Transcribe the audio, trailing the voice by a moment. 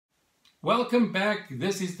Welcome back.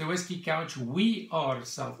 This is the Whisky Couch. We are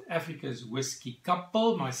South Africa's whisky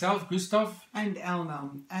couple. Myself, Gustav. And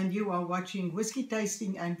ELNA. And you are watching Whisky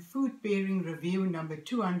Tasting and Food Pairing Review number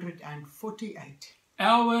 248.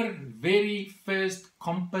 Our very first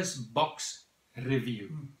Compass Box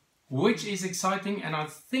review, which is exciting, and I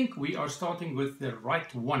think we are starting with the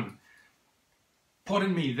right one.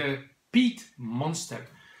 Pardon me, the PEAT Monster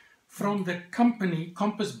from the company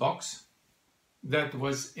Compass Box, that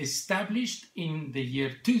was established in the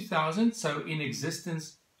year 2000, so in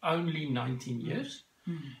existence only 19 years.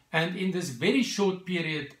 And in this very short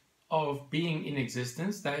period of being in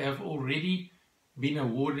existence, they have already been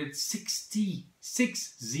awarded 60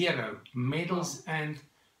 medals and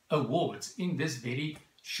awards in this very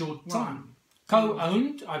short time.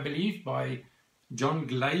 Co-owned, I believe, by John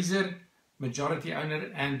Glaser, majority owner,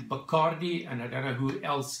 and Bacardi, and I don't know who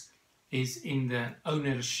else is in the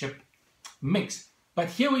ownership mix. But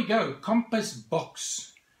here we go, Compass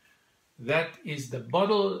Box. That is the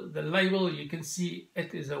bottle, the label. You can see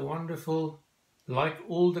it is a wonderful, like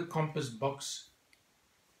all the Compass Box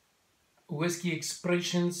whiskey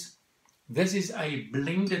expressions. This is a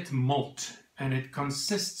blended malt, and it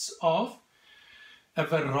consists of a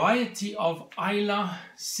variety of Islay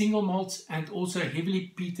single malts and also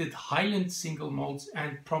heavily peated Highland single malts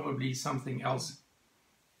and probably something else.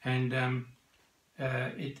 And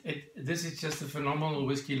this is just a phenomenal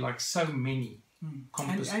whiskey, like so many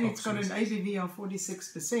Compass and Box it's got an ABV of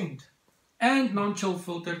 46%. and non-chill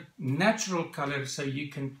filtered, natural color, so you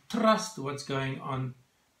can trust what's going on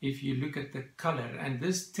if you look at the color. And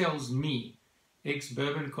this tells me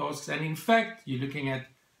ex-bourbon casks, and in fact you're looking at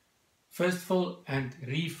first fill and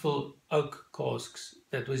refill oak casks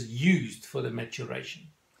that was used for the maturation.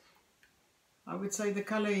 I would say the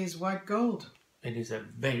color is white gold. It is a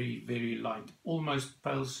very, very light, almost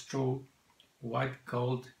pale straw, white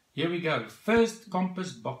gold. Here we go. First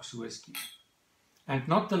Compass Box whiskey. And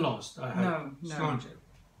not the last, I hope. No. Sláinte.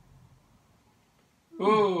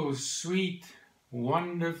 Oh, sweet,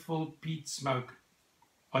 wonderful peat smoke.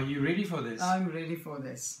 Are you ready for this? I'm ready for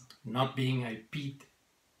this. Not being a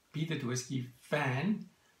peated whiskey fan,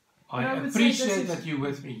 I I would say appreciate this is- that you're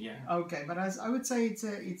with me here. Okay, but I would say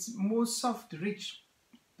it's more soft, rich,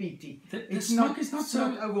 peaty. The smoke is not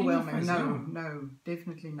so overwhelming. in your face, No,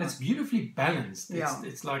 definitely not. It's beautifully balanced. Yeah.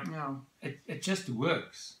 It's like, Yeah. it just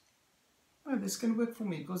works. Oh, this can work for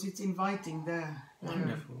me because it's inviting.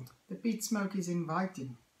 Wonderful. The peat smoke is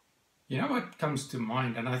inviting. You know what comes to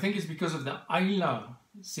mind, and I think it's because of the Islay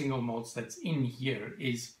single malts that's in here,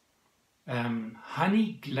 is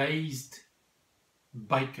honey glazed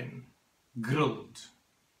bacon grilled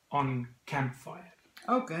on campfire.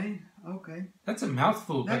 Okay. That's a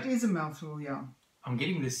mouthful, That but is a mouthful, yeah. I'm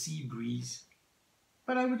getting the sea breeze.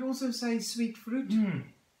 But I would also say sweet fruit.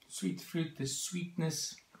 Sweet fruit, the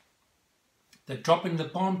sweetness, the drop in the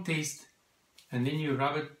palm taste, and then you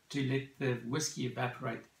rub it to let the whiskey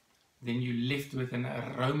evaporate. Then you're left with an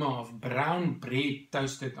aroma of brown bread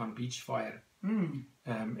toasted on beach fire.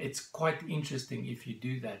 It's quite interesting if you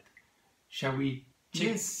do that. Shall we check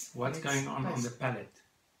Yes, what's let's going on taste. the palate?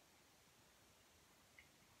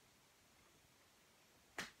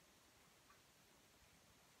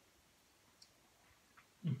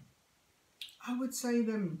 I would say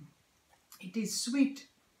it is sweet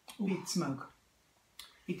peat smoke.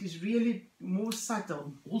 It is really more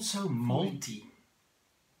subtle. Also malty.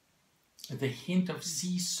 The hint of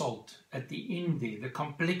sea salt at the end there, the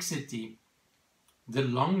complexity, the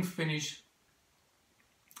long finish,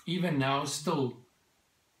 even now still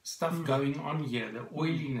stuff going on here, the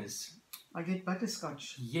oiliness, I get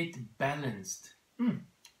butterscotch. yet balanced.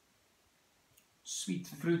 Sweet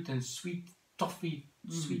fruit and sweet toffee,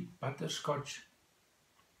 sweet butterscotch.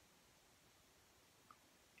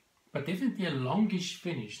 But definitely a longish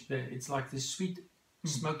finish. It's like the sweet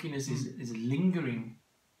smokiness is lingering.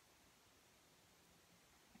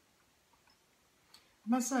 I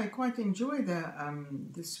must say I quite enjoy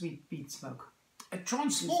the sweet peat smoke. It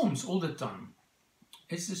transforms all the time.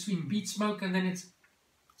 It's the sweet peat smoke, and then it's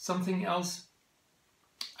something else.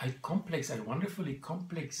 A wonderfully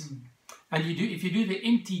complex. And if you do the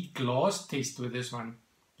empty glass test with this one,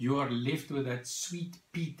 you are left with that sweet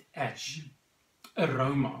peat ash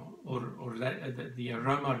aroma, or that the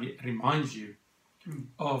aroma reminds you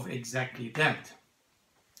of exactly that.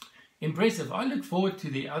 Impressive. I look forward to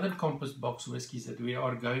the other Compass Box whiskies that we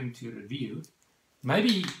are going to review.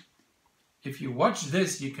 Maybe if you watch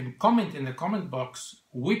this, you can comment in the comment box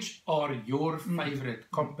which are your favorite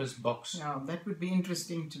Compass Box Yeah, that would be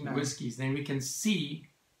interesting to know. whiskies. Then we can see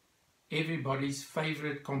everybody's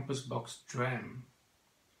favorite Compass Box dram.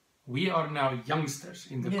 we are now youngsters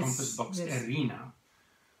in the Yes, compass box yes. arena.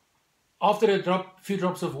 After a few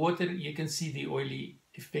drops of water, you can see the oily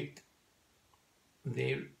effect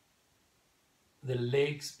there. The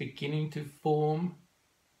legs beginning to form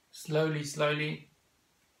slowly, slowly.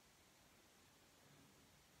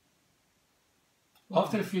 Wow.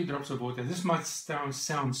 After a few drops of water, this might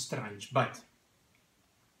sound strange, but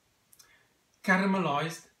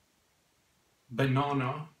caramelized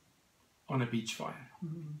banana on a beach fire.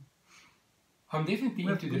 I'm definitely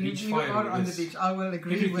into the beach fire. You are on the beach. I will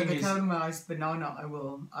agree with the Everything is- caramelized banana. I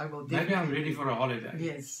will definitely. Maybe I'm ready for a holiday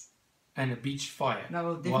Yes, and a beach fire I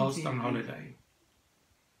will whilst definitely on agree. holiday.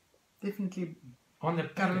 Definitely On the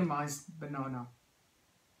palate. caramelized banana.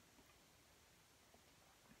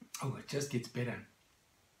 Oh, it just gets better.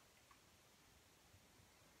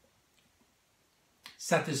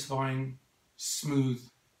 Satisfying, smooth.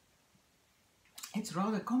 It's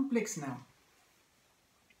rather complex now.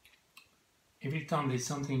 Every time there's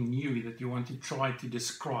something new that you want to try to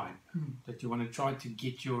describe, that you want to try to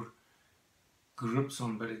get your grips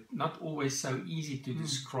on, but it's not always so easy to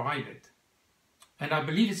describe it. And I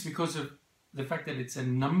believe it's because of the fact that it's a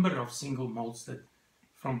number of single malts that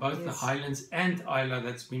from both the Yes. Highlands and Islay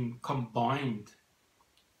that's been combined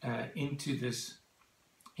into this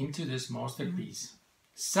masterpiece.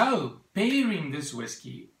 So, pairing this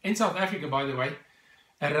whiskey, in South Africa, by the way,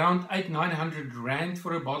 around 800-900 rand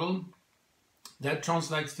for a bottle. That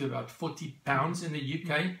translates to about 40 pounds in the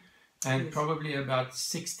UK and Yes. probably about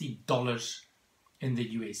 $60 in the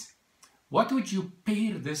US. What would you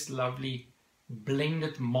pair this lovely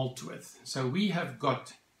blended malt with? So we have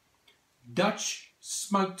got Dutch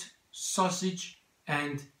smoked sausage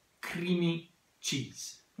and creamy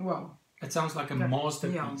cheese. Wow. It sounds like a Okay,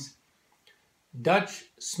 masterpiece. Dutch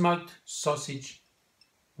smoked sausage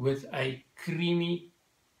with a creamy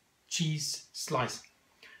cheese slice.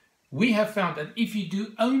 We have found that if you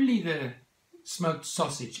do only the smoked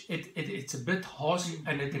sausage, it's a bit harsh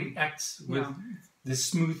and it reacts with the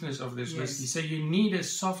smoothness of this whiskey. So you need a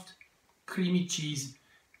soft, creamy cheese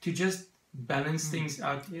to just balance things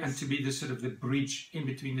out and to be the sort of the bridge in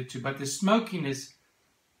between the two. But the smokiness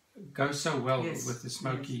goes so well with the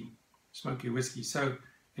smoky whiskey. So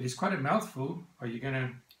it is quite a mouthful. Are you going to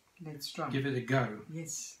Let's try. give it a go?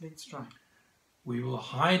 Yes, let's try. We will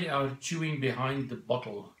hide our chewing behind the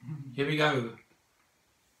bottle. Here we go.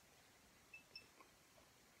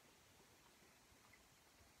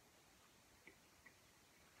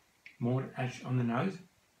 More ash on the nose.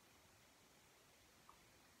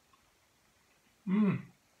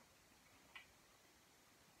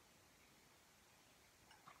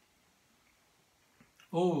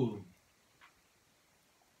 Oh,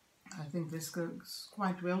 I think this goes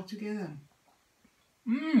quite well together.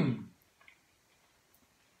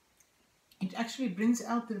 It actually brings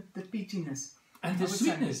out the peatiness. and the I would say.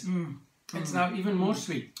 sweetness. It's now even more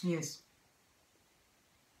sweet. Yes.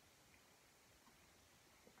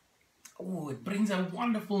 Oh, it brings a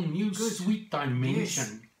wonderful new sweet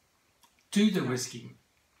dimension to the whiskey.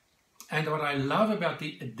 And what I love about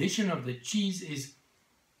the addition of the cheese is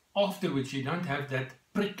afterwards you don't have that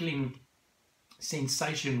prickling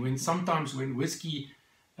sensation when sometimes when whiskey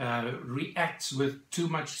reacts with too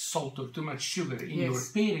much salt or too much sugar in your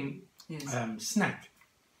pairing snack.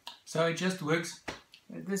 So it just works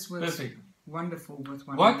This works perfect. wonderful with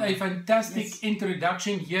one. What a fantastic Yes.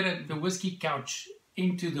 introduction here at the Whiskey Couch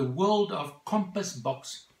into the world of Compass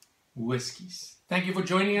Box whiskies. Thank you for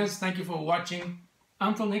joining us. Thank you for watching.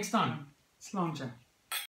 Until next time. Slanger.